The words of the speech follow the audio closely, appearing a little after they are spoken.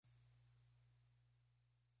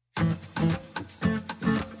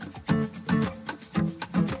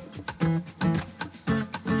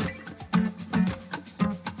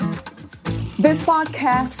This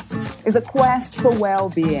podcast is a quest for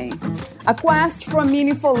well-being, a quest for a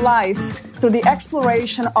meaningful life through the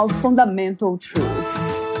exploration of fundamental truth.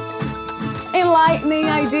 Enlightening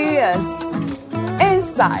ideas,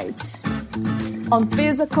 insights on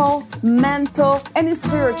physical, mental, and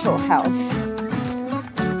spiritual health.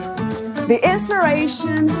 The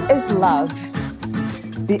inspiration is love.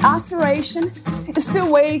 The aspiration is to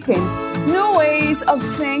awaken new ways of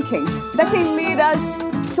thinking that can lead us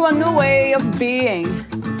to a new way of being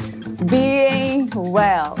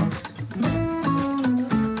well.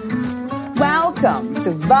 Welcome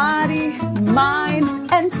to Body, Mind,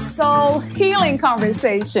 and Soul Healing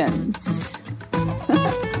Conversations.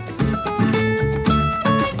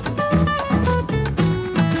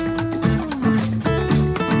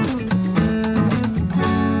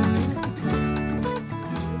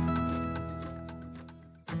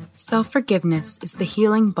 Self-forgiveness is the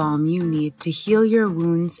healing balm you need to heal your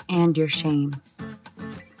wounds and your shame.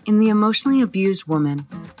 In The Emotionally Abused Woman,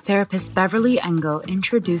 therapist Beverly Engel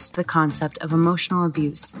introduced the concept of emotional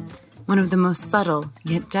abuse, one of the most subtle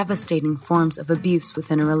yet devastating forms of abuse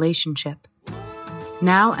within a relationship.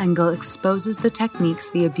 Now Engel exposes the techniques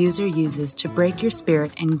the abuser uses to break your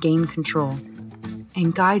spirit and gain control,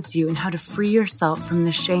 and guides you in how to free yourself from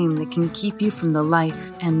the shame that can keep you from the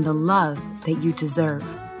life and the love that you deserve.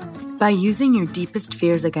 By using your deepest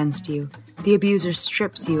fears against you, the abuser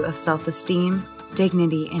strips you of self-esteem,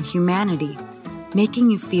 dignity, and humanity, making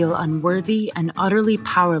you feel unworthy and utterly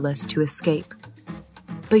powerless to escape.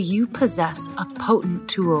 But you possess a potent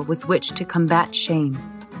tool with which to combat shame: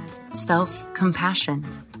 self-compassion.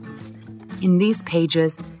 In these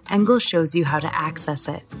pages, Engel shows you how to access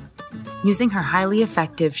it. Using her highly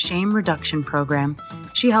effective shame reduction program,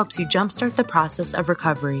 she helps you jumpstart the process of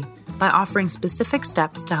recovery by offering specific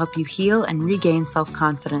steps to help you heal and regain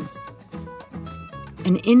self-confidence.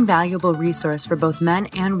 An invaluable resource for both men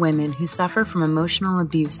and women who suffer from emotional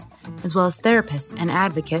abuse, as well as therapists and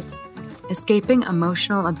advocates, Escaping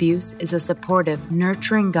Emotional Abuse is a supportive,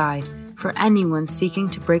 nurturing guide for anyone seeking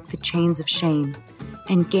to break the chains of shame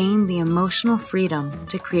and gain the emotional freedom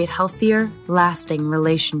to create healthier, lasting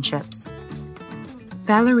relationships.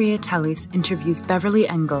 Valeria Teles interviews Beverly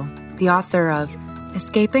Engel, the author of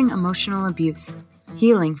Escaping Emotional Abuse,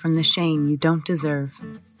 Healing from the Shame You Don't Deserve.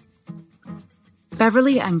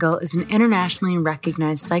 Beverly Engel is an internationally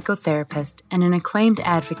recognized psychotherapist and an acclaimed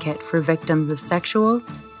advocate for victims of sexual,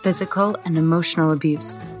 physical, and emotional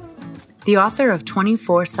abuse. The author of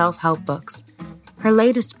 24 self-help books, her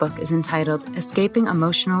latest book is entitled Escaping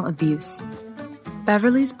Emotional Abuse.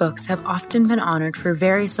 Beverly's books have often been honored for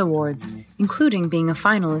various awards, including being a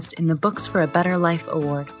finalist in the Books for a Better Life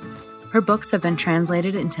Award. Her books have been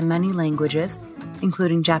translated into many languages,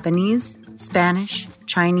 including Japanese, Spanish,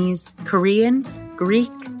 Chinese, Korean,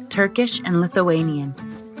 Greek, Turkish, and Lithuanian.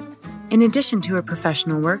 In addition to her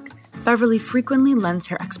professional work, Beverly frequently lends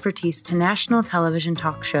her expertise to national television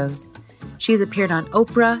talk shows. She has appeared on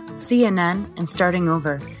Oprah, CNN, and Starting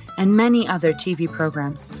Over, and many other TV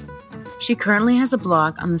programs. She currently has a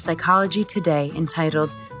blog on the Psychology Today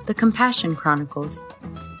entitled The Compassion Chronicles.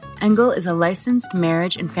 Engel is a licensed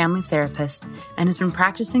marriage and family therapist and has been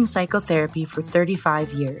practicing psychotherapy for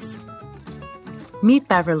 35 years. Meet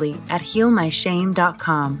Beverly at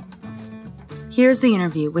healmyshame.com. Here's the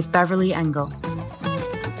interview with Beverly Engel.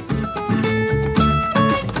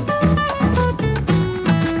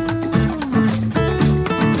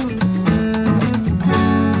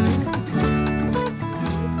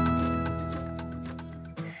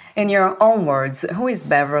 In your own words, who is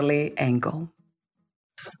Beverly Engel?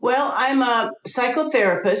 Well, I'm a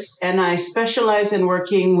psychotherapist, and I specialize in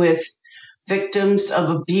working with victims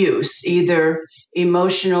of abuse, either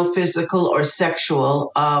emotional, physical, or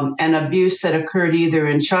sexual, and abuse that occurred either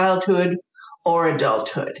in childhood or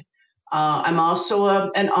adulthood. I'm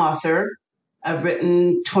also an author. I've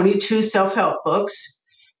written 22 self-help books,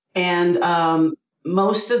 and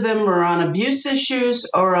most of them are on abuse issues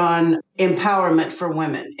or on empowerment for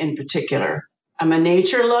women in particular. I'm a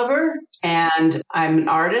nature lover, and I'm an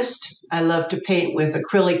artist. I love to paint with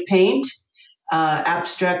acrylic paint,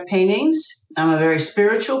 abstract paintings. I'm a very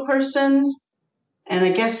spiritual person, and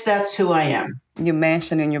I guess that's who I am. You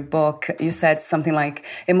mentioned in your book, you said something like,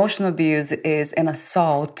 emotional abuse is an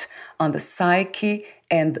assault on the psyche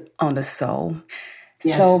and on the soul.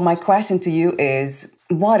 Yes. So my question to you is,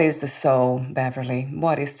 what is the soul, Beverly?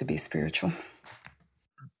 What is to be spiritual?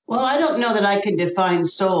 Well, I don't know that I can define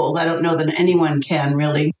soul. I don't know that anyone can,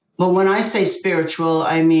 really. But when I say spiritual,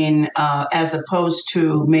 I mean as opposed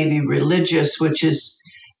to maybe religious, which is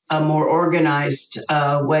a more organized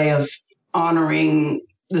way of honoring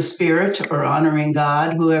the spirit or honoring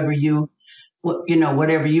God, whoever you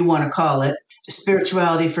whatever you want to call it.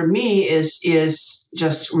 Spirituality for me is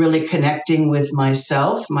just really connecting with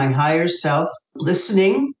myself, my higher self,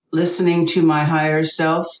 listening to my higher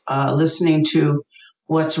self, listening to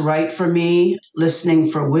what's right for me,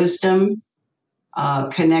 listening for wisdom,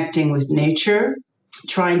 connecting with nature,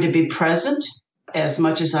 trying to be present as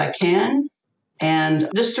much as I can, and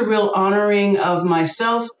just a real honoring of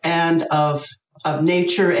myself and of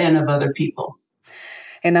nature and of other people.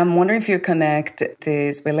 And I'm wondering if you connect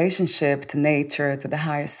this relationship to nature, to the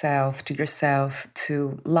higher self, to yourself,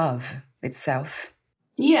 to love itself.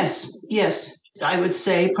 Yes. I would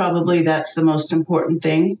say probably that's the most important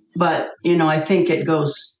thing. But, I think it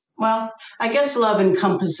goes, well, I guess love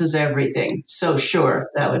encompasses everything. So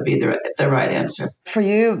sure, that would be the right answer. For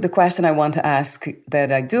you, the question I want to ask,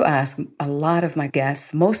 that I do ask a lot of my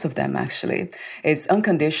guests, most of them actually, is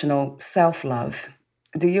unconditional self-love.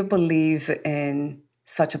 Do you believe in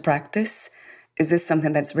such a practice? Is this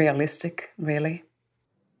something that's realistic, really?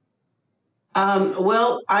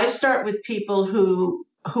 Well, I start with people who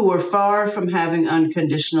are far from having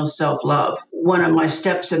unconditional self-love. One of my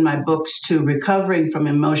steps in my books to recovering from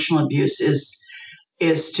emotional abuse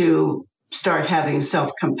is to start having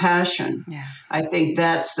self-compassion. Yeah. I think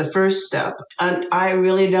that's the first step. And I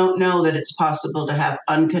really don't know that it's possible to have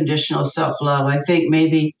unconditional self-love. I think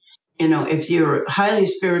maybe, if you're a highly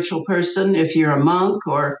spiritual person, if you're a monk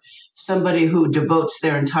or somebody who devotes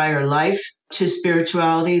their entire life to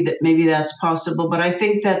spirituality, that maybe that's possible. But I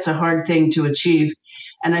think that's a hard thing to achieve.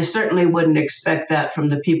 And I certainly wouldn't expect that from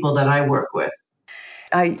the people that I work with.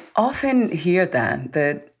 I often hear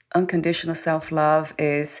that unconditional self-love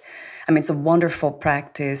is, it's a wonderful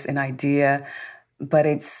practice, an idea, but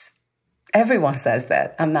everyone says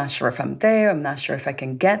that. I'm not sure if I'm there. I'm not sure if I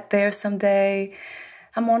can get there someday.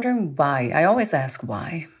 I'm wondering why. I always ask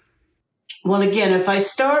why. Well, again, if I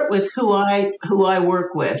start with who I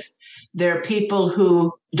work with, they're people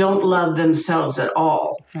who don't love themselves at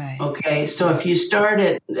all. Right. Okay, so if you start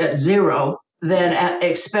at zero, then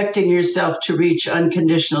expecting yourself to reach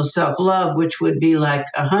unconditional self-love, which would be like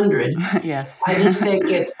 100. Yes. I just think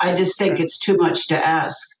it's too much to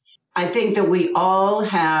ask. I think that we all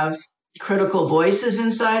have critical voices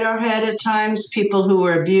inside our head at times. People who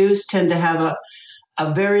are abused tend to have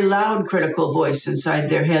a very loud critical voice inside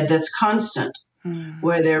their head that's constant,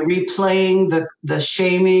 where they're replaying the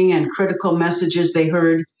shaming and critical messages they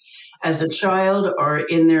heard as a child or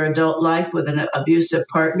in their adult life with an abusive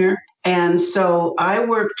partner. And so I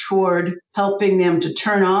work toward helping them to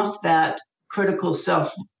turn off that critical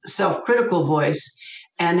self-critical voice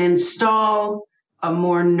and install a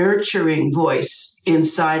more nurturing voice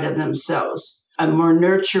inside of themselves, a more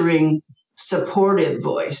nurturing, supportive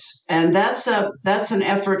voice. And that's an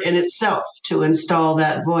effort in itself to install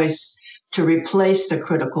that voice to replace the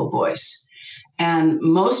critical voice. And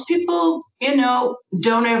most people,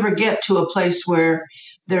 don't ever get to a place where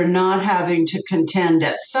they're not having to contend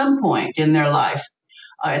at some point in their life,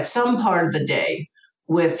 at some part of the day,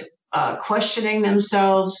 with questioning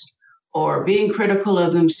themselves or being critical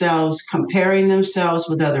of themselves, comparing themselves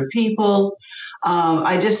with other people.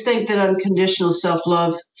 I just think that unconditional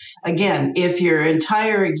self-love, again, if your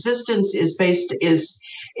entire existence is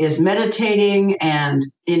meditating and,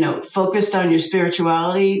 focused on your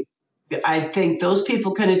spirituality, I think those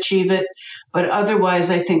people can achieve it. But otherwise,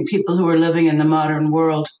 I think people who are living in the modern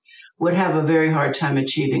world would have a very hard time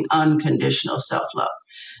achieving unconditional self-love.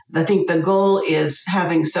 I think the goal is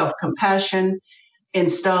having self-compassion,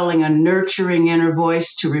 installing a nurturing inner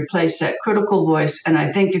voice to replace that critical voice. And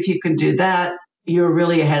I think if you can do that, you're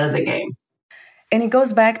really ahead of the game. And it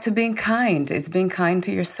goes back to being kind. It's being kind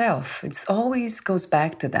to yourself. It always goes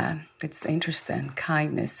back to that. It's interesting,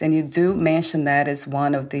 kindness. And you do mention that as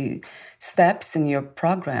one of the steps in your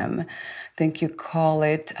program. I think you call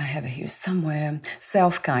it, I have it here somewhere,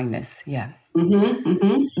 self-kindness. Yeah. Mm-hmm,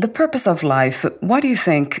 mm-hmm. The purpose of life. What do you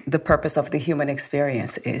think the purpose of the human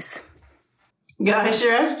experience is? Gosh,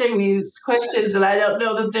 you're asking these questions, and I don't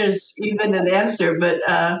know that there's even an answer, but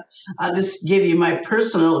I'll just give you my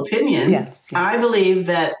personal opinion. Yeah. I believe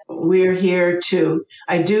that we're here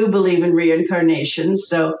I do believe in reincarnation,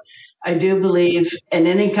 so I do believe in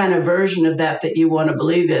any kind of version of that you want to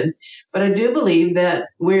believe in. But I do believe that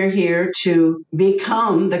we're here to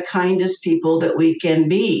become the kindest people that we can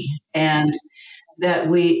be, and that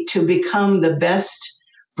to become the best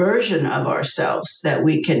version of ourselves that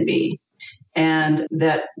we can be. And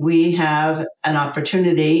that we have an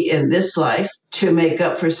opportunity in this life to make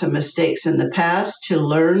up for some mistakes in the past, to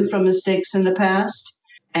learn from mistakes in the past,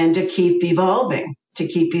 and to keep evolving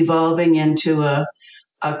into a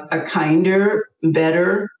kinder,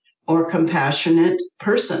 better, or compassionate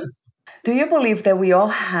person. Do you believe that we all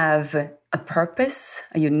have a purpose,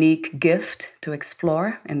 a unique gift to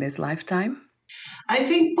explore in this lifetime? I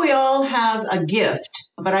think we all have a gift,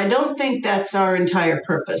 but I don't think that's our entire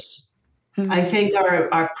purpose. Mm-hmm. I think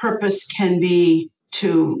our purpose can be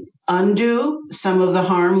to undo some of the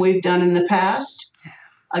harm we've done in the past,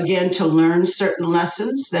 again, to learn certain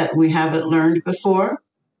lessons that we haven't learned before.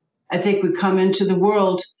 I think we come into the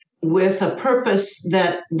world with a purpose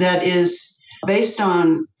that is based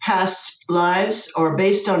on past lives or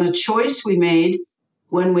based on a choice we made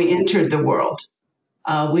when we entered the world.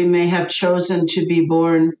 We may have chosen to be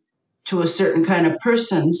born to a certain kind of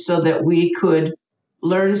person so that we could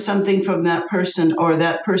learn something from that person, or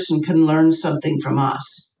that person can learn something from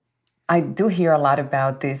us. I do hear a lot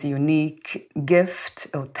about this unique gift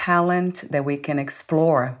or talent that we can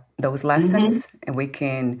explore those lessons and we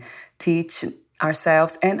can teach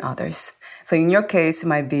ourselves and others. So in your case, it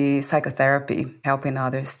might be psychotherapy, helping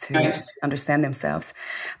others to understand themselves.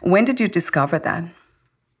 When did you discover that?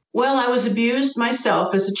 Well, I was abused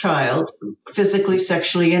myself as a child, physically,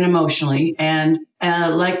 sexually, and emotionally. And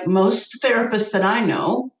like most therapists that I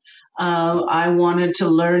know, I wanted to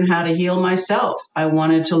learn how to heal myself. I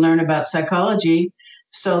wanted to learn about psychology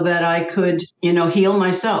so that I could, heal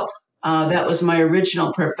myself. That was my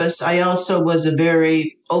original purpose. I also was a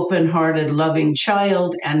very open-hearted, loving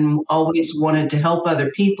child and always wanted to help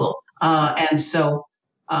other people. And so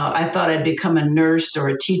I thought I'd become a nurse or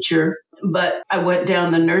a teacher. But I went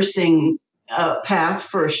down the nursing path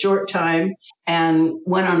for a short time and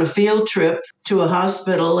went on a field trip to a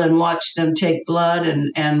hospital and watched them take blood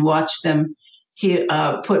and watched them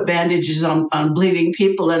put bandages on bleeding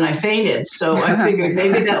people, and I fainted. So I figured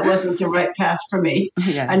maybe that wasn't the right path for me.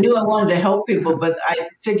 Yeah. I knew I wanted to help people, but I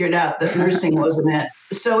figured out that nursing wasn't it.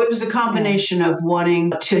 So it was a combination of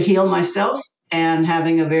wanting to heal myself and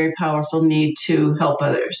having a very powerful need to help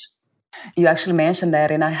others. You actually mentioned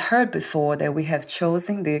that, and I heard before that we have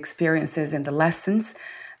chosen the experiences and the lessons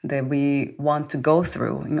that we want to go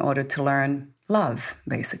through in order to learn love,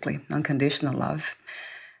 basically, unconditional love.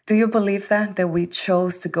 Do you believe that we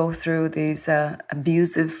chose to go through these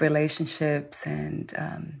abusive relationships and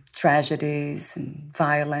tragedies and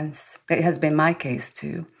violence? It has been my case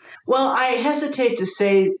too. Well, I hesitate to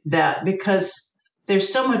say that because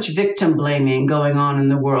there's so much victim blaming going on in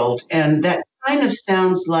the world, and that kind of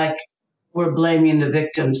sounds like we're blaming the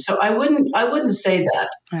victims. So I wouldn't say that.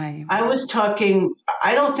 Right. I was talking,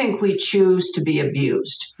 I don't think we choose to be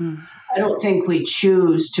abused. I don't think we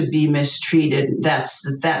choose to be mistreated.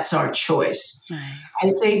 That's our choice. Right.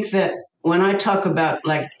 I think that when I talk about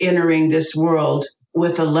like entering this world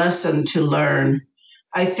with a lesson to learn,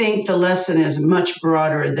 I think the lesson is much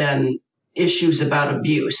broader than issues about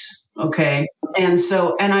abuse. Okay. And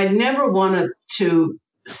I never wanted to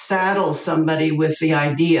saddle somebody with the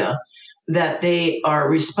idea that they are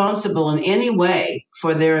responsible in any way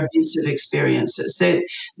for their abusive experiences.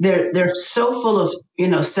 They're so full of,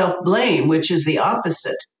 self-blame, which is the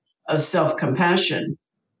opposite of self-compassion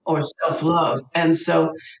or self-love. And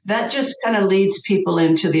so that just kind of leads people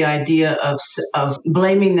into the idea of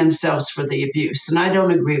blaming themselves for the abuse. And I don't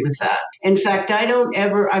agree with that. In fact,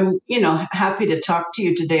 I'm, happy to talk to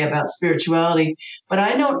you today about spirituality, but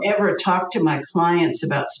I don't ever talk to my clients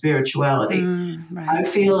about spirituality. Right. I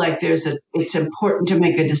feel like it's important to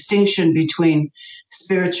make a distinction between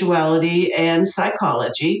spirituality and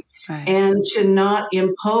psychology. Right. And to not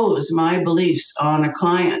impose my beliefs on a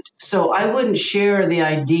client. So I wouldn't share the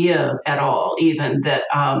idea at all, even that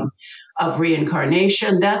of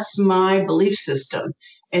reincarnation. That's my belief system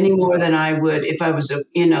any more than I would if I was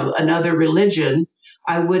another religion.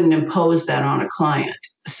 I wouldn't impose that on a client.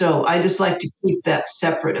 So I just like to keep that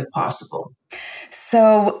separate if possible.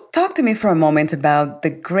 So talk to me for a moment about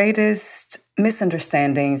the greatest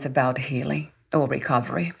misunderstandings about healing or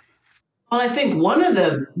recovery. Well, I think one of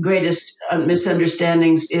the greatest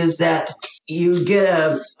misunderstandings is that you get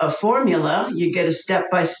a formula, you get a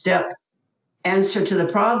step-by-step answer to the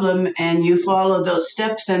problem, and you follow those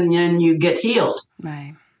steps, and then you get healed.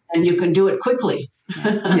 Right. And you can do it quickly.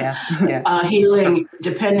 Yeah. Healing,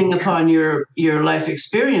 depending upon your life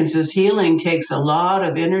experiences, healing takes a lot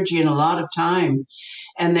of energy and a lot of time.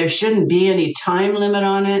 And there shouldn't be any time limit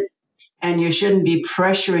on it, and you shouldn't be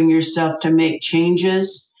pressuring yourself to make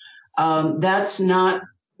changes. That's not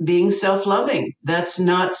being self-loving. That's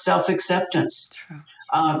not self-acceptance,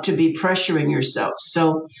 to be pressuring yourself.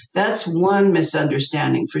 So that's one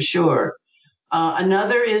misunderstanding for sure.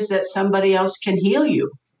 Another is that somebody else can heal you,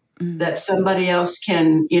 that somebody else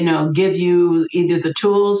can, give you either the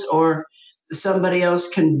tools or somebody else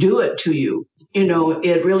can do it to you.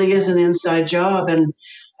 It really is an inside job, and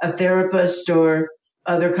a therapist or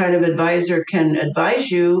other kind of advisor can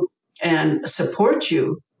advise you and support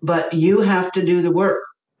you, but you have to do the work.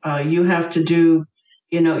 You have to do,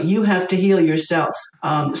 you have to heal yourself.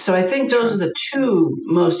 So I think those are the two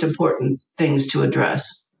most important things to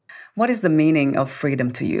address. What is the meaning of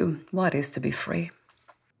freedom to you? What is to be free?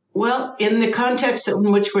 Well, in the context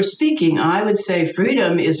in which we're speaking, I would say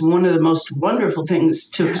freedom is one of the most wonderful things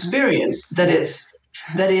to experience. That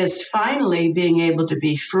is finally being able to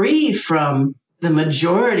be free from the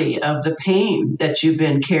majority of the pain that you've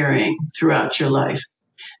been carrying throughout your life,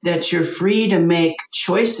 that you're free to make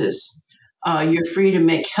choices. You're free to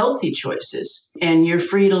make healthy choices, and you're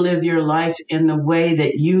free to live your life in the way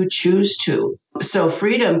that you choose to. So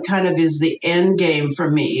freedom kind of is the end game for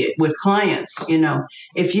me with clients.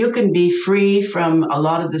 If you can be free from a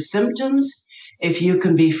lot of the symptoms, if you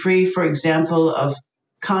can be free, for example, of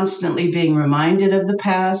constantly being reminded of the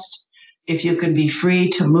past, if you can be free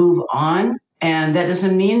to move on, and that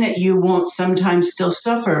doesn't mean that you won't sometimes still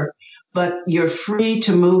suffer, but you're free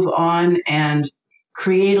to move on and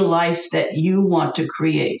create a life that you want to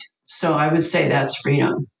create. So I would say that's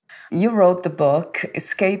freedom. You wrote the book,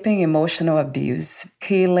 Escaping Emotional Abuse,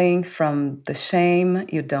 Healing from the Shame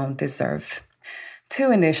You Don't Deserve. Two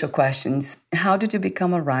initial questions. How did you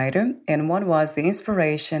become a writer? And what was the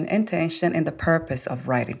inspiration, intention, and the purpose of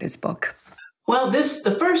writing this book? Well,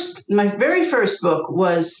 my very first book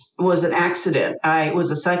was an accident. I was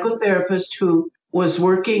a psychotherapist who was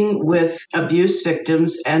working with abuse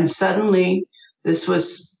victims, and suddenly, this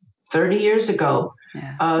was 30 years ago,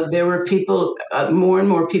 there were people, more and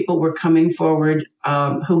more people were coming forward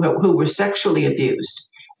who were sexually abused,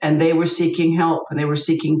 and they were seeking help and they were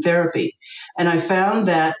seeking therapy. And I found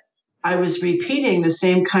that I was repeating the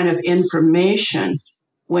same kind of information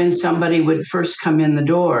when somebody would first come in the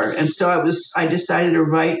door. And so I decided to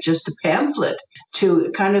write just a pamphlet to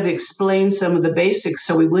kind of explain some of the basics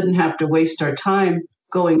so we wouldn't have to waste our time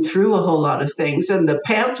going through a whole lot of things. And the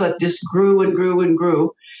pamphlet just grew and grew and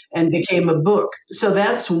grew and became a book. So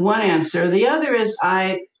that's one answer. The other is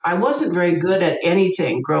I wasn't very good at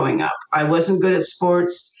anything growing up. I wasn't good at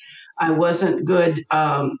sports. I wasn't good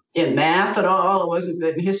in math at all. I wasn't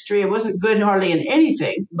good in history. I wasn't good hardly in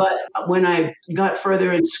anything. But when I got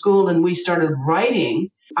further in school and we started writing,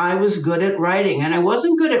 I was good at writing. And I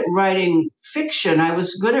wasn't good at writing fiction. I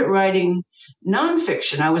was good at writing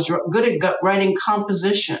nonfiction. I was good at writing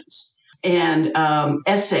compositions and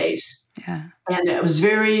essays. Yeah. And it was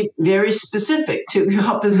very, very specific to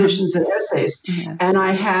compositions and essays. Yeah. And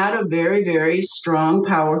I had a very, very strong,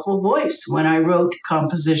 powerful voice when I wrote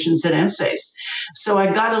compositions and essays. So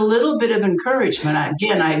I got a little bit of encouragement.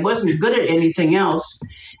 Again, I wasn't good at anything else.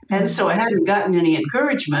 And so I hadn't gotten any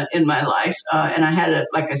encouragement in my life. And I had,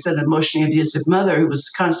 like I said, an emotionally abusive mother who was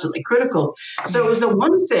constantly critical. So it was the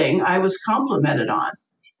one thing I was complimented on.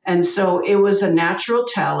 And so it was a natural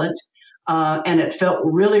talent. And it felt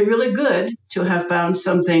really, really good to have found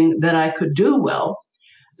something that I could do well.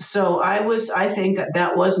 So I think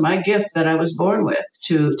that was my gift that I was born with,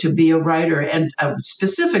 to be a writer, and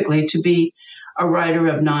specifically to be a writer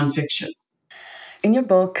of nonfiction. In your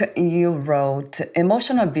book, you wrote,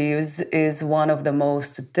 emotional abuse is one of the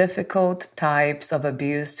most difficult types of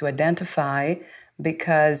abuse to identify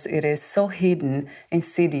because it is so hidden,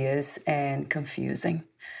 insidious, and confusing.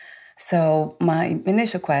 So my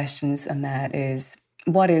initial questions on that is,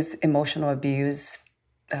 what is emotional abuse?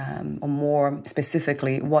 Or more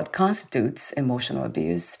specifically, what constitutes emotional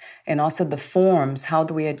abuse? And also the forms, how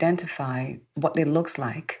do we identify what it looks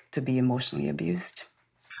like to be emotionally abused?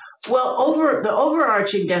 Well, the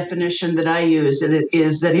overarching definition that I use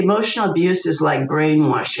is that emotional abuse is like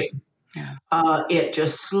brainwashing. Yeah. It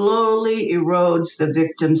just slowly erodes the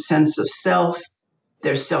victim's sense of self,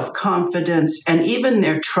 their self-confidence, and even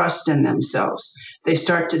their trust in themselves. They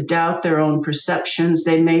start to doubt their own perceptions.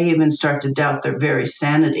 They may even start to doubt their very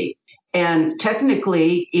sanity. And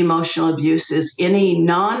technically, emotional abuse is any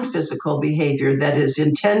non-physical behavior that is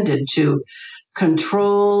intended to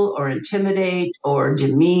control or intimidate or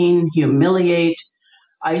demean, humiliate,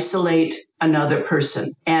 isolate another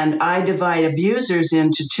person. And I divide abusers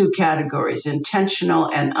into two categories, intentional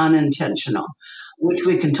and unintentional, which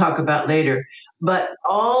we can talk about later. But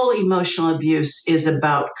all emotional abuse is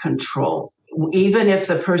about control. Even if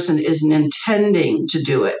the person isn't intending to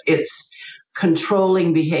do it, it's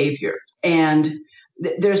controlling behavior. And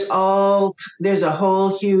there's a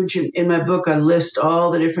whole huge, in my book, I list all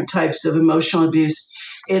the different types of emotional abuse.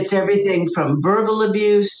 It's everything from verbal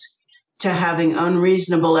abuse to having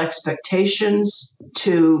unreasonable expectations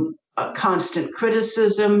to constant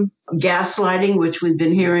criticism, gaslighting, which we've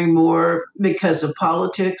been hearing more because of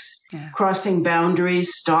politics, crossing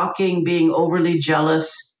boundaries, stalking, being overly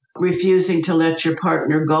jealous, refusing to let your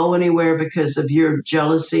partner go anywhere because of your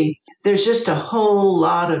jealousy. There's just a whole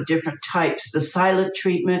lot of different types. The silent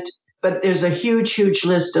treatment, but there's a huge, huge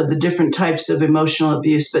list of the different types of emotional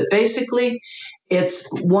abuse. But basically,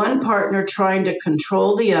 it's one partner trying to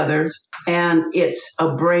control the other, and it's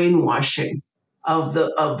a brainwashing of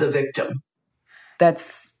the victim.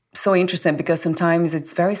 That's so interesting because sometimes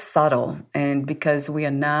it's very subtle, and because we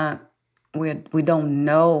don't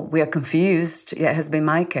know, we are confused. Yeah, it has been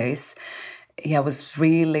my case. Yeah, it was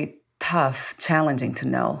really tough, challenging to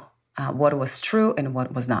know what was true and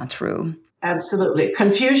what was not true. Absolutely.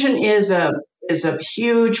 Confusion is a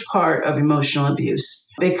huge part of emotional abuse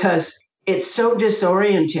because it's so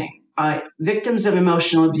disorienting. Victims of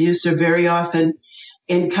emotional abuse are very often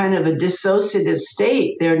in kind of a dissociative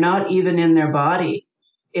state. They're not even in their body.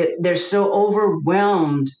 They're so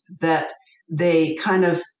overwhelmed that they kind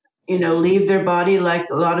of, leave their body like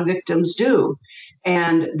a lot of victims do.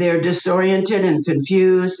 And they're disoriented and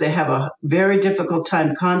confused. They have a very difficult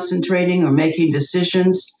time concentrating or making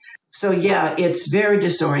decisions. So, yeah, it's very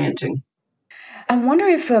disorienting. I wonder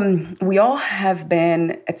if we all have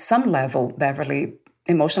been, at some level, Beverly,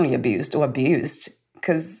 emotionally abused or abused.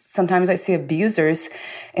 Because sometimes I see abusers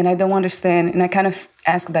and I don't understand. And I kind of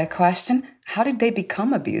ask that question, how did they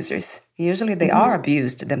become abusers? Usually they are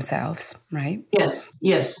abused themselves, right? Yes.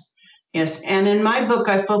 And in my book,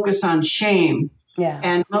 I focus on shame. Yeah.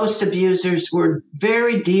 And most abusers were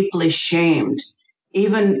very deeply shamed.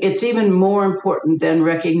 It's even more important than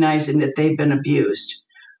recognizing that they've been abused.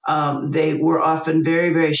 They were often very,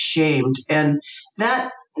 very shamed. And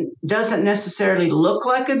that doesn't necessarily look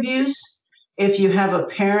like abuse. If you have a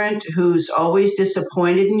parent who's always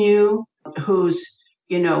disappointed in you, who's,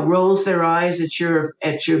 rolls their eyes at your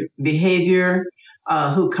behavior,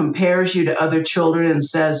 who compares you to other children and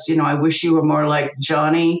says, I wish you were more like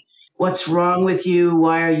Johnny. What's wrong with you?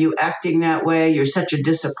 Why are you acting that way? You're such a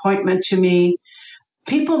disappointment to me.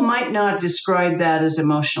 People might not describe that as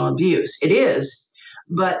emotional abuse. It is,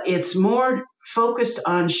 but it's more focused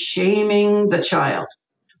on shaming the child.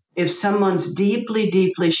 If someone's deeply,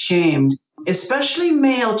 deeply shamed, especially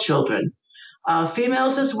male children,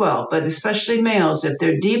 females as well, but especially males, if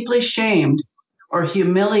they're deeply shamed or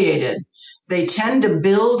humiliated, they tend to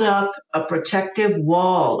build up a protective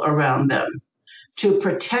wall around them to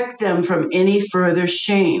protect them from any further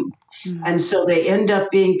shame. Mm-hmm. And so they end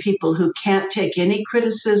up being people who can't take any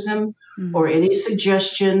criticism or any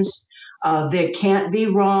suggestions. They can't be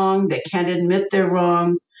wrong. They can't admit they're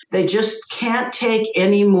wrong. They just can't take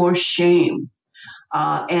any more shame.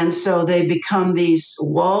 And so they become these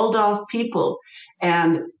walled off people.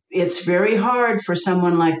 And it's very hard for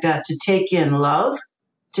someone like that to take in love,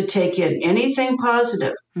 to take in anything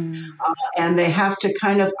positive. And they have to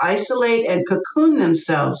kind of isolate and cocoon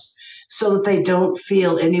themselves so that they don't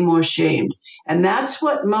feel any more shamed. And that's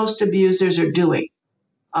what most abusers are doing.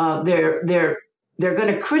 They're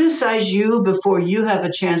going to criticize you before you have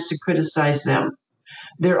a chance to criticize them.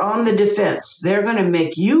 They're on the defense. They're going to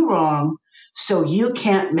make you wrong so you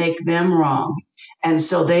can't make them wrong. And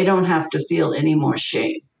so they don't have to feel any more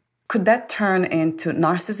shame. Could that turn into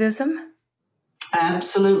narcissism?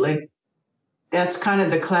 Absolutely. That's kind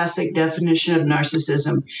of the classic definition of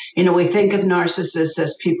narcissism. We think of narcissists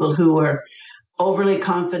as people who are overly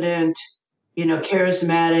confident,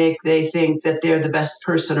 charismatic. They think that they're the best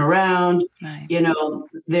person around. Right.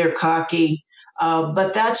 They're cocky.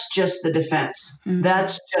 But that's just the defense. Mm-hmm.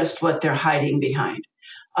 That's just what they're hiding behind.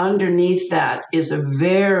 Underneath that is a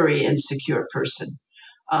very insecure person,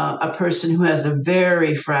 a person who has a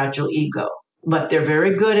very fragile ego. But they're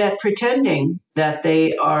very good at pretending that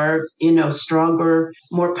they are, stronger,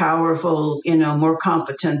 more powerful, more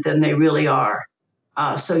competent than they really are.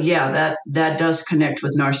 So that does connect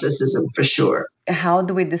with narcissism for sure. How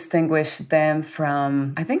do we distinguish them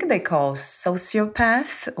from, I think they call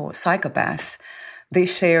sociopath or psychopath? They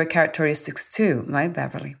share characteristics too, right,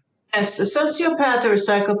 Beverly? Yes, the sociopath or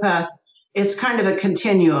psychopath is kind of a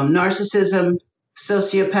continuum. Narcissism,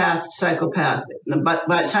 sociopath, psychopath. But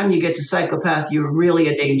by the time you get to psychopath, you're really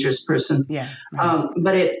a dangerous person. Yeah. Right.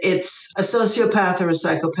 But it's a sociopath or a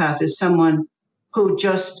psychopath is someone who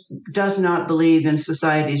just does not believe in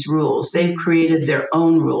society's rules. They've created their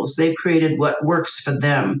own rules. They've created what works for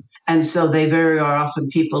them. And so they very are often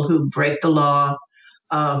people who break the law,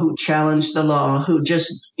 who challenge the law, who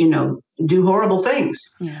just, do horrible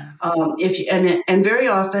things. Yeah. And very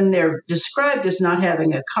often they're described as not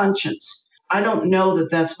having a conscience. I don't know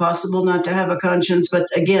that that's possible not to have a conscience, but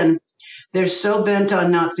again, they're so bent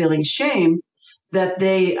on not feeling shame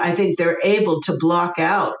I think they're able to block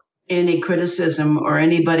out any criticism or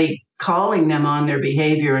anybody calling them on their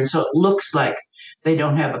behavior. And so it looks like they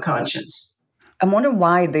don't have a conscience. I wonder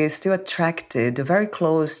why they're still attracted very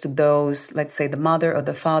close to those, let's say the mother or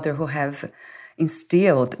the father who have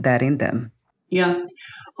instilled that in them. Yeah.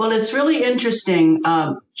 Well, it's really interesting.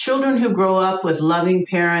 Children who grow up with loving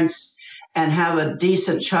parents and have a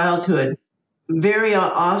decent childhood very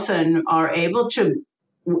often are able to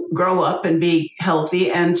grow up and be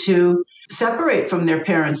healthy and to separate from their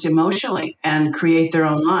parents emotionally and create their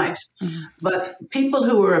own life. Mm-hmm. But people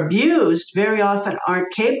who were abused very often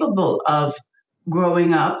aren't capable of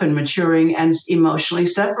growing up and maturing and emotionally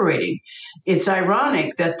separating. It's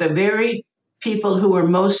ironic that the very people who were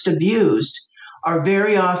most abused are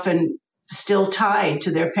very often still tied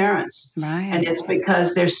to their parents. Right. And it's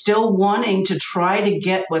because they're still wanting to try to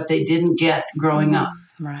get what they didn't get growing up.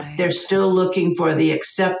 Right. They're still looking for the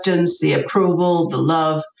acceptance, the approval, the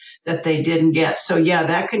love that they didn't get. So yeah,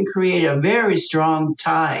 that can create a very strong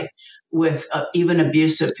tie with even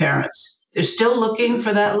abusive parents. They're still looking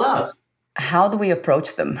for that love. How do we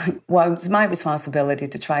approach them? Well, it's my responsibility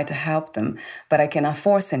to try to help them, but I cannot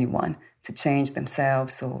force anyone to change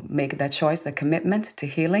themselves or make that choice, that commitment to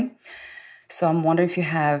healing. So I'm wondering if you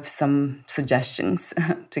have some suggestions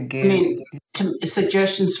to give.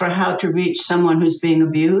 Suggestions for how to reach someone who's being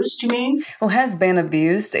abused, you mean? Who has been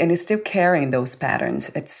abused and is still carrying those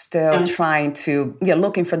patterns. It's still trying to,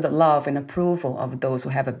 looking for the love and approval of those who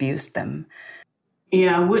have abused them.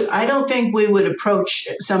 Yeah, I don't think we would approach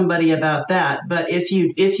somebody about that. But if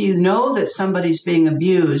you know that somebody's being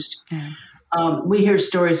abused, we hear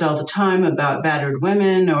stories all the time about battered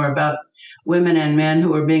women or about women and men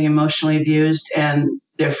who are being emotionally abused, and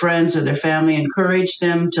their friends or their family encourage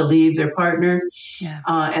them to leave their partner,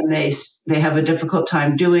 and they have a difficult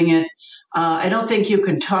time doing it. I don't think you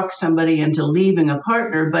can talk somebody into leaving a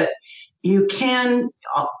partner, but you can,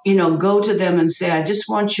 go to them and say, I just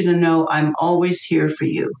want you to know I'm always here for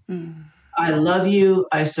you. Mm. I love you.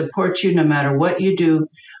 I support you no matter what you do,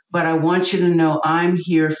 but I want you to know I'm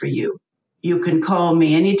here for you. You can call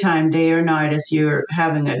me anytime, day or night, if you're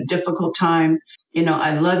having a difficult time.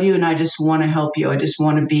 I love you and I just want to help you. I just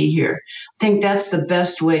want to be here. I think that's the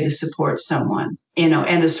best way to support someone, and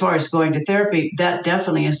as far as going to therapy, that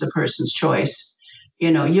definitely is the person's choice.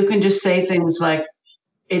 You can just say things like,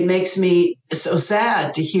 it makes me so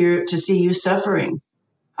sad to see you suffering.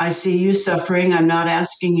 I see you suffering. I'm not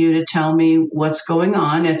asking you to tell me what's going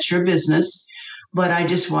on. It's your business. But I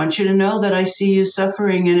just want you to know that I see you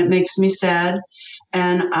suffering and it makes me sad.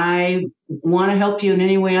 And I want to help you in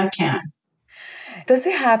any way I can. Does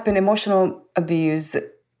it happen, emotional abuse,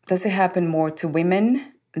 does it happen more to women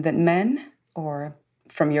than men? Or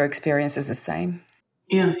from your experience is the same?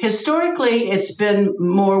 Yeah, historically, it's been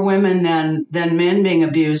more women than men being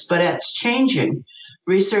abused, but it's changing.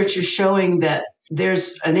 Research is showing that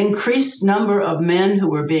there's an increased number of men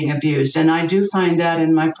who are being abused. And I do find that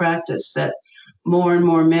in my practice, that more and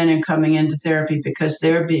more men are coming into therapy because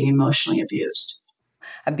they're being emotionally abused.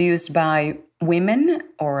 Abused by women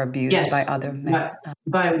or abused by other men?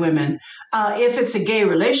 By women. If it's a gay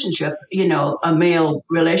relationship, a male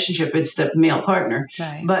relationship, it's the male partner.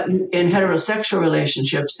 Right. But in heterosexual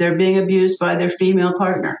relationships, they're being abused by their female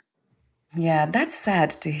partner. Yeah, that's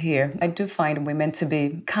sad to hear. I do find women to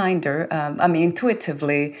be kinder,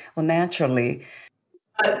 intuitively or naturally.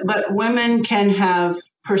 But women can have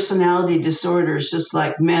personality disorders just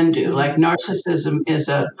like men do. Like narcissism is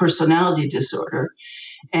a personality disorder.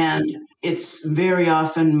 And it's very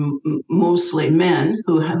often mostly men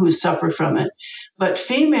who suffer from it. But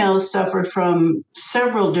females suffer from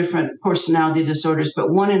several different personality disorders,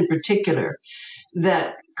 but one in particular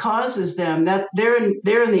that causes them, that they're in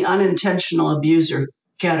the unintentional abuser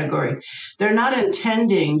category. They're not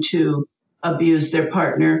intending to abuse their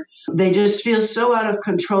partner. They just feel so out of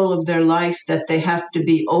control of their life that they have to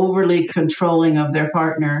be overly controlling of their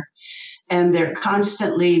partner. And they're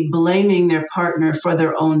constantly blaming their partner for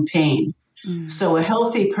their own pain. Mm. So a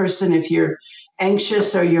healthy person, if you're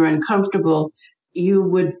anxious or you're uncomfortable, you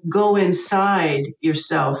would go inside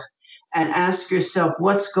yourself and ask yourself,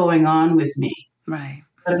 what's going on with me? Right.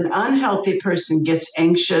 But an unhealthy person gets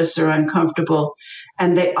anxious or uncomfortable,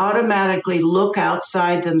 and they automatically look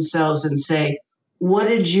outside themselves and say, what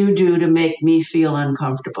did you do to make me feel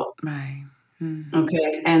uncomfortable? Right.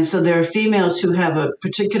 Okay. And so there are females who have a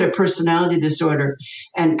particular personality disorder,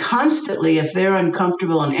 and constantly, if they're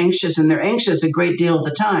uncomfortable and anxious, and they're anxious a great deal of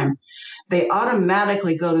the time, they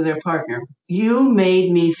automatically go to their partner. You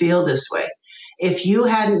made me feel this way. if you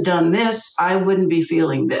hadn't done this, I wouldn't be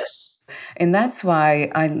feeling this. And that's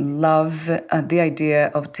why I love the idea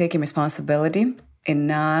of taking responsibility and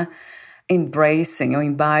not embracing or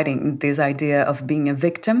embodying this idea of being a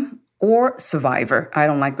victim or survivor. I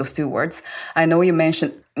don't like those two words. I know you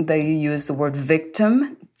mentioned that you use the word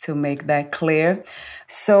victim to make that clear.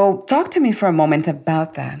 So talk to me for a moment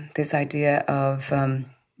about that, this idea of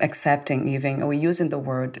accepting even, or using the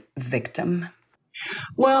word victim.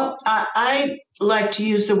 Well, I like to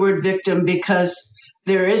use the word victim because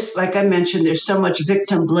there is, like I mentioned, there's so much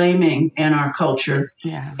victim blaming in our culture.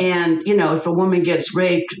 Yeah. And, if a woman gets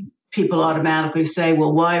raped, people automatically say,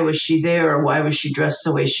 well, why was she there? Or why was she dressed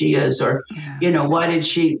the way she is? Or, why did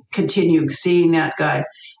she continue seeing that guy?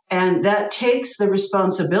 And that takes the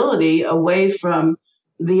responsibility away from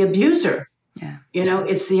the abuser. Yeah.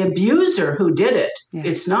 It's the abuser who did it.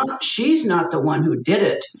 Yeah. She's not the one who did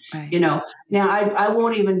it. Right. Now I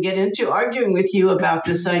won't even get into arguing with you about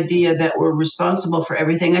this idea that we're responsible for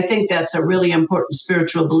everything. I think that's a really important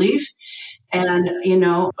spiritual belief. And,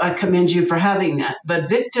 I commend you for having that. But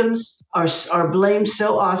victims are blamed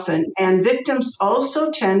so often, and victims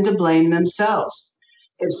also tend to blame themselves.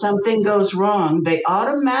 If something goes wrong, they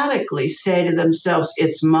automatically say to themselves,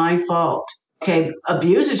 it's my fault. Okay,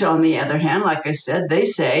 abusers, on the other hand, like I said, they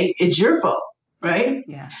say it's your fault, right?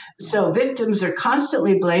 Yeah. So victims are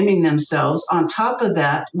constantly blaming themselves. On top of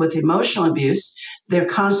that, with emotional abuse, they're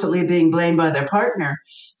constantly being blamed by their partner.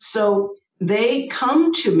 So they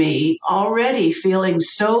come to me already feeling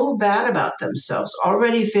so bad about themselves,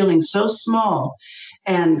 already feeling so small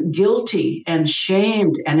and guilty and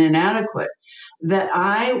shamed and inadequate, that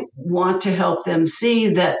I want to help them see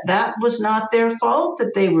that that was not their fault,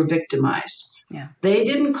 that they were victimized. Yeah. They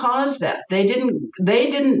didn't cause that. They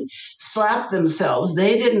didn't slap themselves.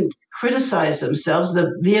 They didn't criticize themselves.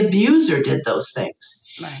 The abuser did those things.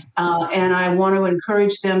 Right. And I want to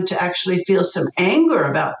encourage them to actually feel some anger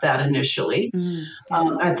about that initially.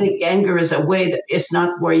 I think anger is a way that it's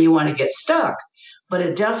not where you want to get stuck, but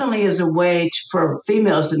it definitely is a way for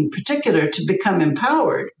females in particular to become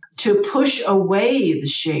empowered, to push away the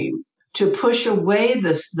shame, to push away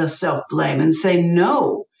the self-blame and say,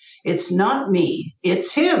 no, it's not me,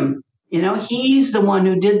 it's him. He's the one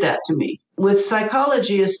who did that to me. With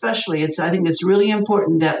psychology especially, I think it's really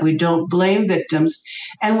important that we don't blame victims.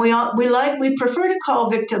 And we prefer to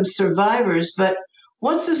call victims survivors, but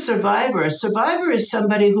what's a survivor? A survivor is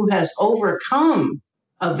somebody who has overcome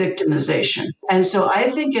a victimization. And so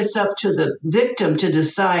I think it's up to the victim to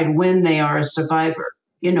decide when they are a survivor.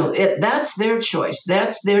 That's their choice.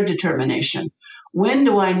 That's their determination. When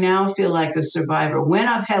do I now feel like a survivor? When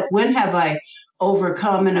have I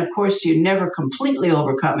overcome? And of course, you never completely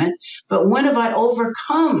overcome it. But when have I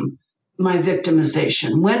overcome my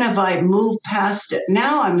victimization? When have I moved past it?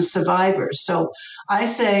 Now I'm a survivor. So I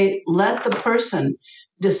say, let the person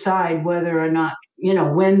decide whether or not,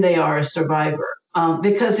 when they are a survivor.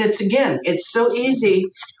 Because it's so easy.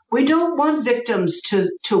 We don't want victims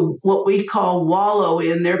to what we call wallow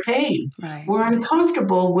in their pain. Right. We're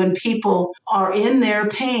uncomfortable when people are in their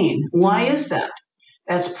pain. Why is that?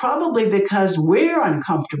 That's probably because we're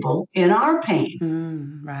uncomfortable in our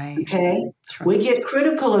pain. Right. Okay. True. We get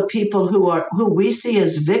critical of people who we see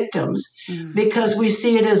as victims because we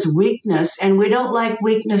see it as weakness, and we don't like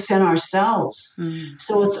weakness in ourselves.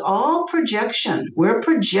 So it's all projection. We're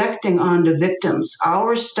projecting onto victims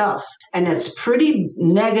our stuff, and it's pretty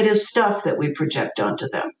negative stuff that we project onto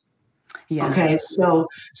them. Yeah. Okay. So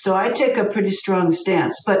I take a pretty strong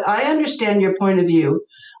stance, but I understand your point of view.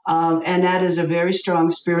 And that is a very strong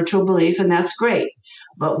spiritual belief, and that's great.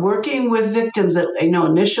 But working with victims,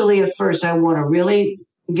 initially at first, I want to really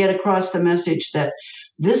get across the message that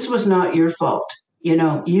this was not your fault.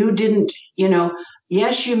 You didn't,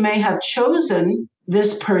 yes, you may have chosen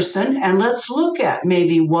this person, and let's look at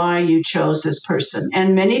maybe why you chose this person.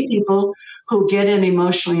 And many people who get in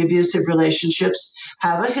emotionally abusive relationships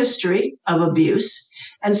have a history of abuse.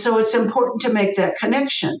 And so it's important to make that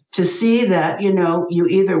connection, to see that, you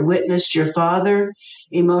either witnessed your father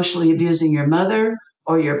emotionally abusing your mother,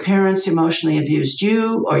 or your parents emotionally abused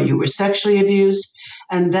you, or you were sexually abused.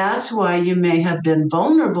 And that's why you may have been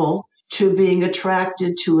vulnerable to being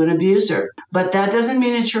attracted to an abuser. But that doesn't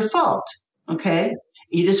mean it's your fault, okay?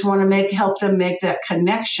 You just want to help them make that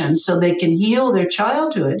connection so they can heal their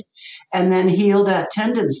childhood and then heal that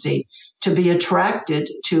tendency to be attracted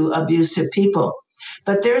to abusive people.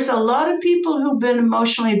 But there's a lot of people who've been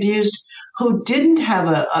emotionally abused who didn't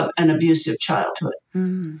have an abusive childhood.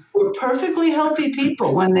 Were perfectly healthy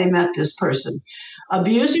people when they met this person.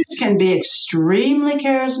 Abusers can be extremely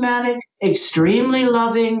charismatic, extremely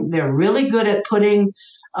loving. They're really good at putting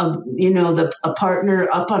a partner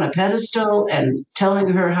up on a pedestal and telling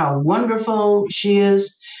her how wonderful she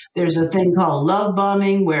is. There's a thing called love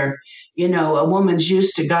bombing where, a woman's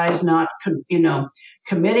used to guys not,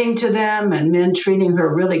 committing to them and men treating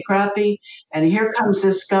her really crappy. And here comes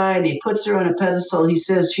this guy and he puts her on a pedestal. He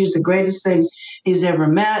says she's the greatest thing he's ever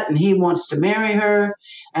met and he wants to marry her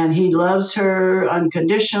and he loves her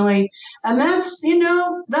unconditionally. And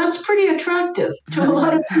that's pretty attractive to a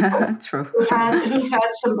lot of people True. who've had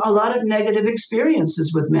a lot of negative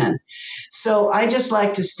experiences with men. So I just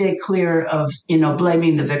like to stay clear of,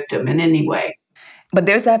 blaming the victim in any way. But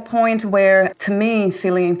there's that point where, to me,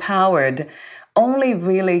 feeling empowered only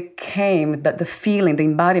really came, the feeling, the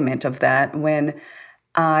embodiment of that, when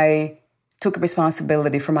I took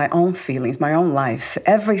responsibility for my own feelings, my own life.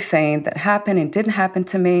 Everything that happened and didn't happen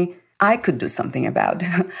to me, I could do something about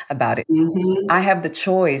it. Mm-hmm. I have the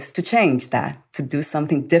choice to change that, to do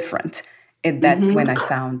something different. And that's when I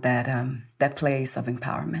found that place of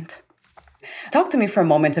empowerment. Talk to me for a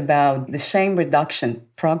moment about the shame reduction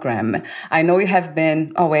program. I know you have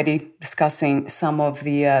been already discussing some of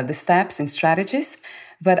the steps and strategies,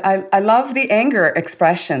 but I love the anger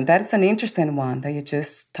expression. That's an interesting one that you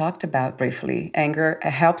just talked about briefly. Anger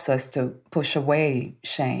helps us to push away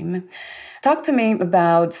shame. Talk to me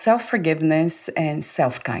about self-forgiveness and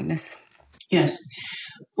self-kindness. Yes.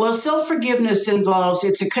 Well, self-forgiveness involves,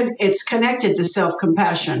 it's connected to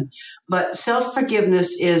self-compassion, but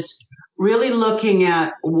self-forgiveness is really looking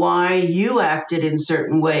at why you acted in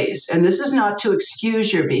certain ways. And this is not to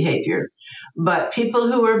excuse your behavior, but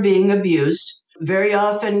people who are being abused very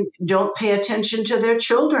often don't pay attention to their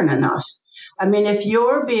children enough. I mean, if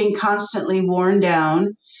you're being constantly worn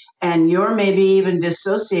down and you're maybe even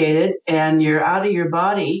dissociated and you're out of your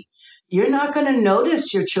body, you're not going to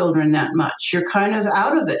notice your children that much. You're kind of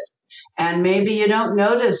out of it. And maybe you don't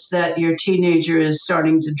notice that your teenager is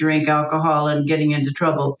starting to drink alcohol and getting into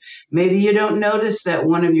trouble. Maybe you don't notice that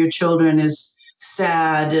one of your children is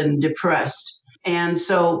sad and depressed. And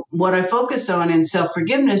so what I focus on in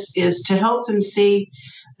self-forgiveness is to help them see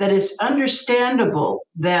that it's understandable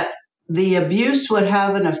that the abuse would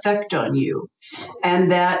have an effect on you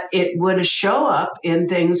and that it would show up in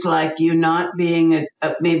things like you not being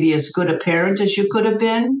maybe as good a parent as you could have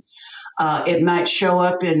been. It might show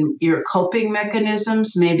up in your coping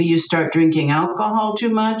mechanisms. Maybe you start drinking alcohol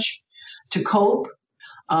too much to cope.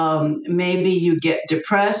 Maybe you get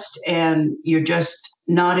depressed and you're just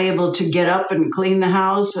not able to get up and clean the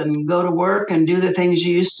house and go to work and do the things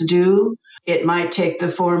you used to do. It might take the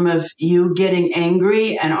form of you getting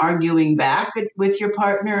angry and arguing back with your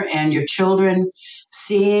partner and your children,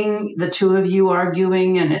 seeing the two of you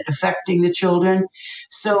arguing and it affecting the children.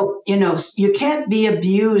 So, you can't be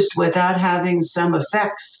abused without having some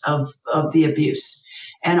effects of the abuse.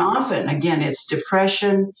 And often, again, it's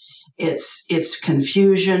depression, it's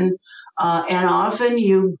confusion, and often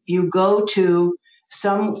you go to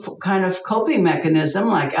some kind of coping mechanism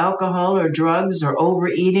like alcohol or drugs or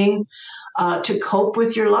overeating to cope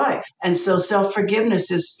with your life. And so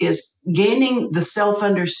self-forgiveness is gaining the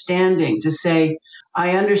self-understanding to say,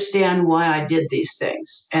 I understand why I did these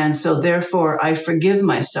things. And so therefore I forgive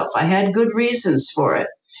myself. I had good reasons for it.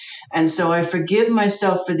 And so I forgive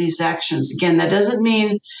myself for these actions. Again, that doesn't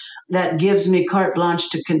mean that gives me carte blanche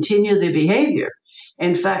to continue the behavior.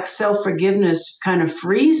 In fact, self-forgiveness kind of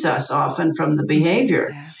frees us often from the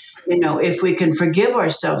behavior. Yeah. If we can forgive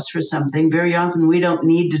ourselves for something, very often we don't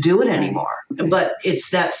need to do it anymore. But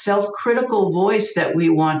it's that self-critical voice that we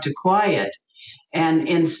want to quiet and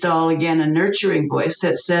install, again, a nurturing voice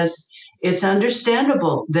that says, it's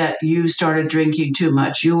understandable that you started drinking too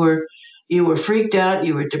much. You were freaked out.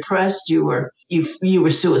 You were depressed. You were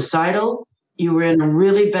suicidal. You were in a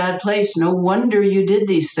really bad place. No wonder you did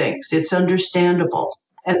these things. It's understandable.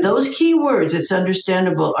 And those key words, it's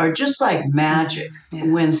understandable, are just like magic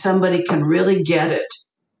when somebody can really get it.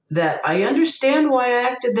 That I understand why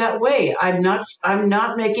I acted that way. I'm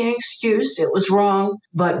not making an excuse. It was wrong.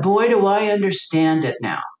 But boy, do I understand it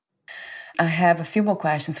now. I have a few more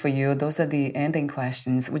questions for you. Those are the ending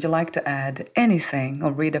questions. Would you like to add anything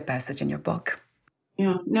or read a passage in your book?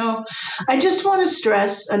 Yeah, no, I just want to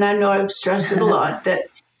stress, and I know I've stressed it a lot, that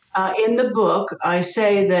in the book, I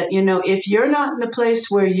say that, if you're not in the place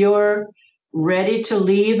where you're ready to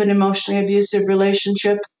leave an emotionally abusive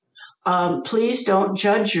relationship, please don't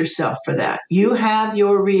judge yourself for that. You have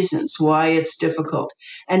your reasons why it's difficult.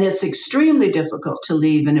 And it's extremely difficult to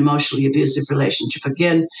leave an emotionally abusive relationship.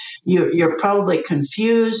 Again, you're probably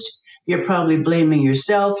confused. You're probably blaming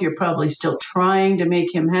yourself. You're probably still trying to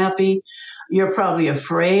make him happy. You're probably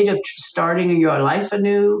afraid of starting your life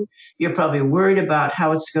anew. You're probably worried about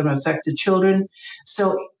how it's going to affect the children.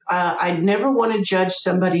 So I never want to judge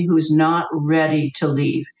somebody who's not ready to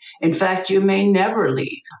leave. In fact, you may never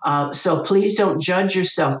leave. So please don't judge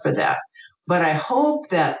yourself for that. But I hope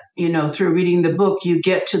that, through reading the book, you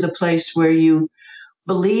get to the place where you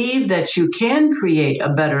believe that you can create a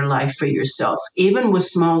better life for yourself, even with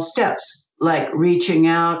small steps, like reaching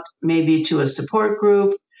out maybe to a support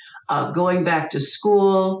group, going back to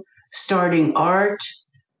school, starting art,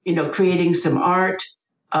 creating some art,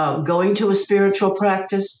 going to a spiritual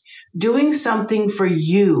practice, doing something for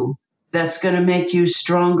you that's going to make you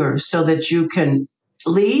stronger so that you can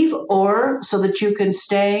leave or so that you can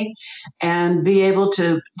stay and be able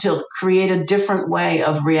to create a different way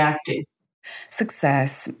of reacting.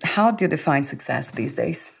 Success. How do you define success these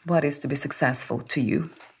days? What is to be successful to you?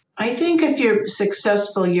 I think if you're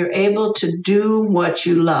successful, you're able to do what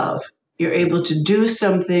you love. You're able to do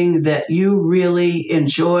something that you really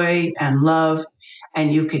enjoy and love,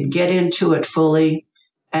 and you can get into it fully.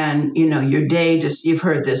 And, your day you've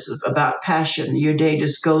heard this about passion. Your day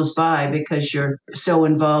just goes by because you're so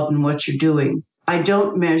involved in what you're doing. I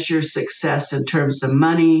don't measure success in terms of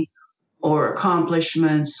money or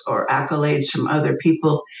accomplishments or accolades from other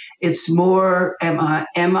people. It's more, am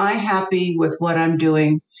I happy with what I'm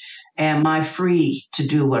doing? Am I free to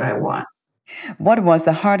do what I want? What was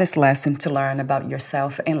the hardest lesson to learn about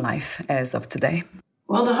yourself in life as of today?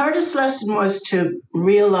 Well, the hardest lesson was to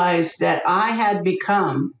realize that I had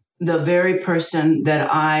become the very person that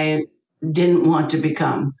I didn't want to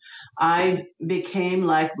become. I became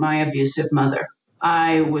like my abusive mother.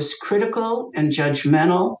 I was critical and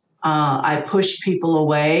judgmental. I pushed people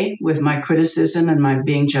away with my criticism and my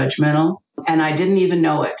being judgmental, and I didn't even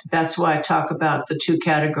know it. That's why I talk about the two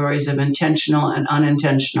categories of intentional and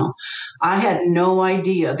unintentional. I had no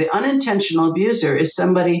idea. The unintentional abuser is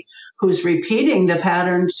somebody who's repeating the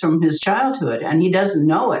patterns from his childhood, and he doesn't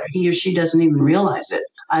know it. He or she doesn't even realize it.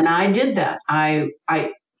 And I did that. I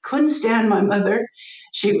couldn't stand my mother.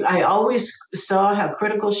 I always saw how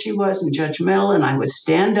critical she was and judgmental, and I would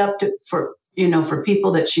stand up for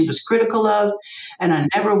people that she was critical of, and I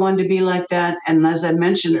never wanted to be like that. And as I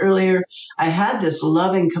mentioned earlier, I had this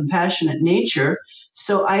loving, compassionate nature,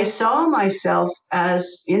 so I saw myself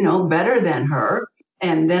as, better than her.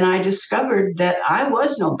 And then I discovered that I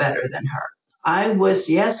was no better than her. I was,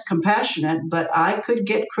 yes, compassionate, but I could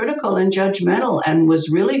get critical and judgmental and was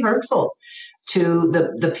really hurtful to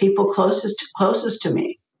the people closest to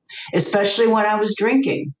me, especially when I was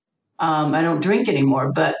drinking. I don't drink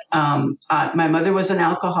anymore, but my mother was an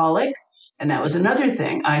alcoholic, and that was another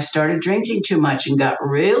thing. I started drinking too much and got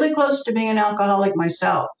really close to being an alcoholic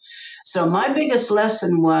myself. So my biggest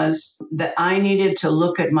lesson was that I needed to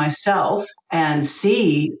look at myself and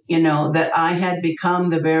see, that I had become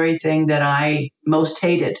the very thing that I most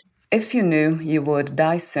hated. If you knew you would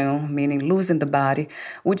die soon, meaning losing the body,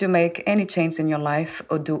 would you make any change in your life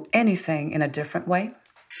or do anything in a different way?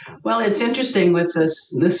 Well, it's interesting with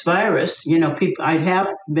this virus. I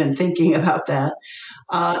have been thinking about that,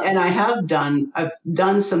 and I've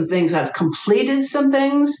done some things. I've completed some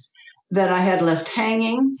things that I had left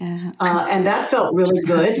hanging, and that felt really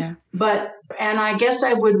good. Yeah. And I guess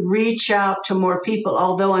I would reach out to more people.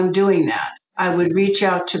 Although I'm doing that, I would reach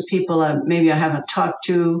out to people maybe I haven't talked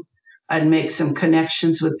to. I'd make some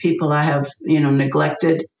connections with people I have,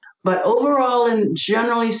 neglected. But overall, and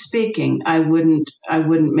generally speaking, I wouldn't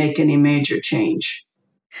make any major change.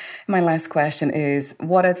 My last question is,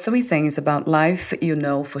 what are 3 things about life you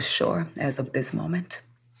know for sure as of this moment?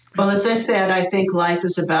 Well, as I said, I think life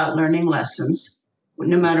is about learning lessons.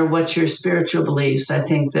 No matter what your spiritual beliefs, I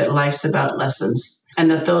think that life's about lessons,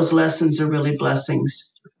 and that those lessons are really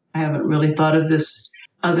blessings. I haven't really thought of this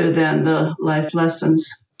other than the life lessons.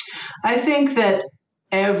 I think that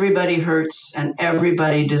everybody hurts and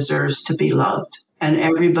everybody deserves to be loved and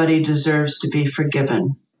everybody deserves to be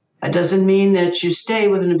forgiven. That doesn't mean that you stay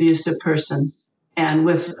with an abusive person. And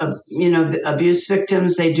with, the abuse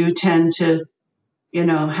victims, they do tend to,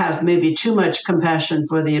 have maybe too much compassion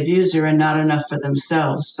for the abuser and not enough for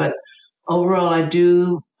themselves. But overall, I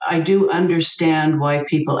do understand why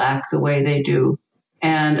people act the way they do.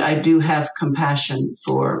 And I do have compassion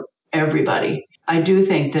for everybody. I do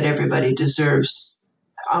think that everybody deserves,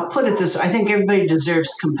 I'll put it this way, I think everybody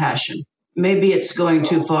deserves compassion. Maybe it's going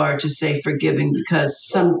too far to say forgiving,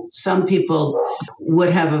 because some people would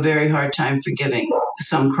have a very hard time forgiving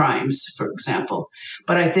some crimes, for example.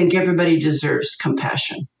 But I think everybody deserves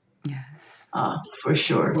compassion. Yes. For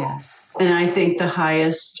sure. Yes. And I think the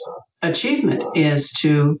highest achievement is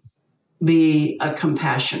to be a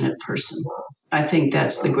compassionate person. I think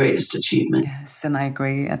that's the greatest achievement. Yes, and I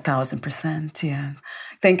agree 1,000%. Yeah.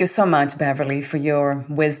 Thank you so much, Beverly, for your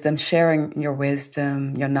wisdom, sharing your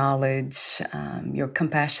wisdom, your knowledge, your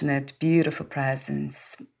compassionate, beautiful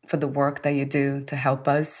presence, for the work that you do to help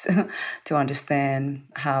us to understand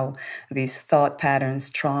how these thought patterns,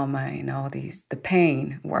 trauma, and all the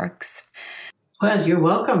pain works. Well, you're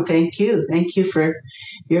welcome. Thank you. Thank you for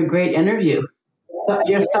your great interview.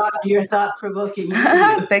 Your thought-provoking.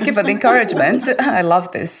 Thank you for the encouragement. I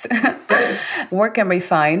love this. Where can we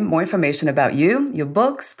find more information about you, your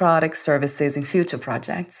books, products, services, and future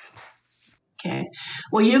projects? Okay.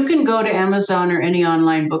 Well, you can go to Amazon or any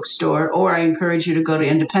online bookstore, or I encourage you to go to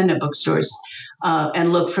independent bookstores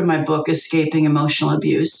and look for my book, Escaping Emotional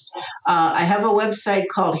Abuse. I have a website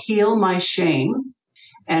called Heal My Shame.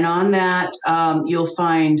 And on that, you'll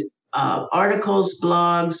find articles,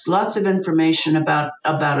 blogs, lots of information about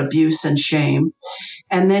abuse and shame.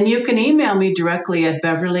 And then you can email me directly at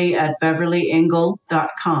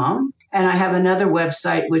beverly@beverlyengel.com. And I have another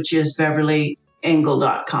website, which is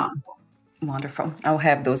beverlyengel.com. Wonderful. I'll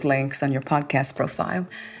have those links on your podcast profile.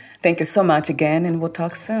 Thank you so much again, and we'll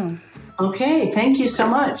talk soon. Okay. Thank you so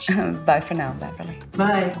much. Bye for now, Beverly.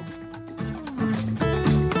 Bye.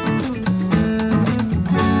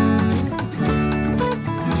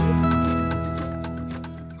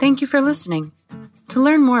 Thank you for listening. To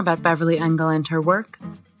learn more about Beverly Engel and her work,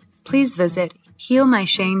 please visit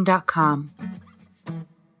healmyshame.com.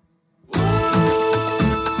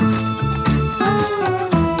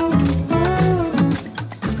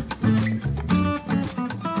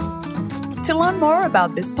 To learn more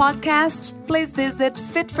about this podcast, please visit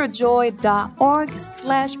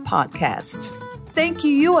fitforjoy.org/podcast. Thank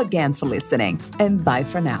you again for listening, and bye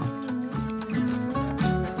for now.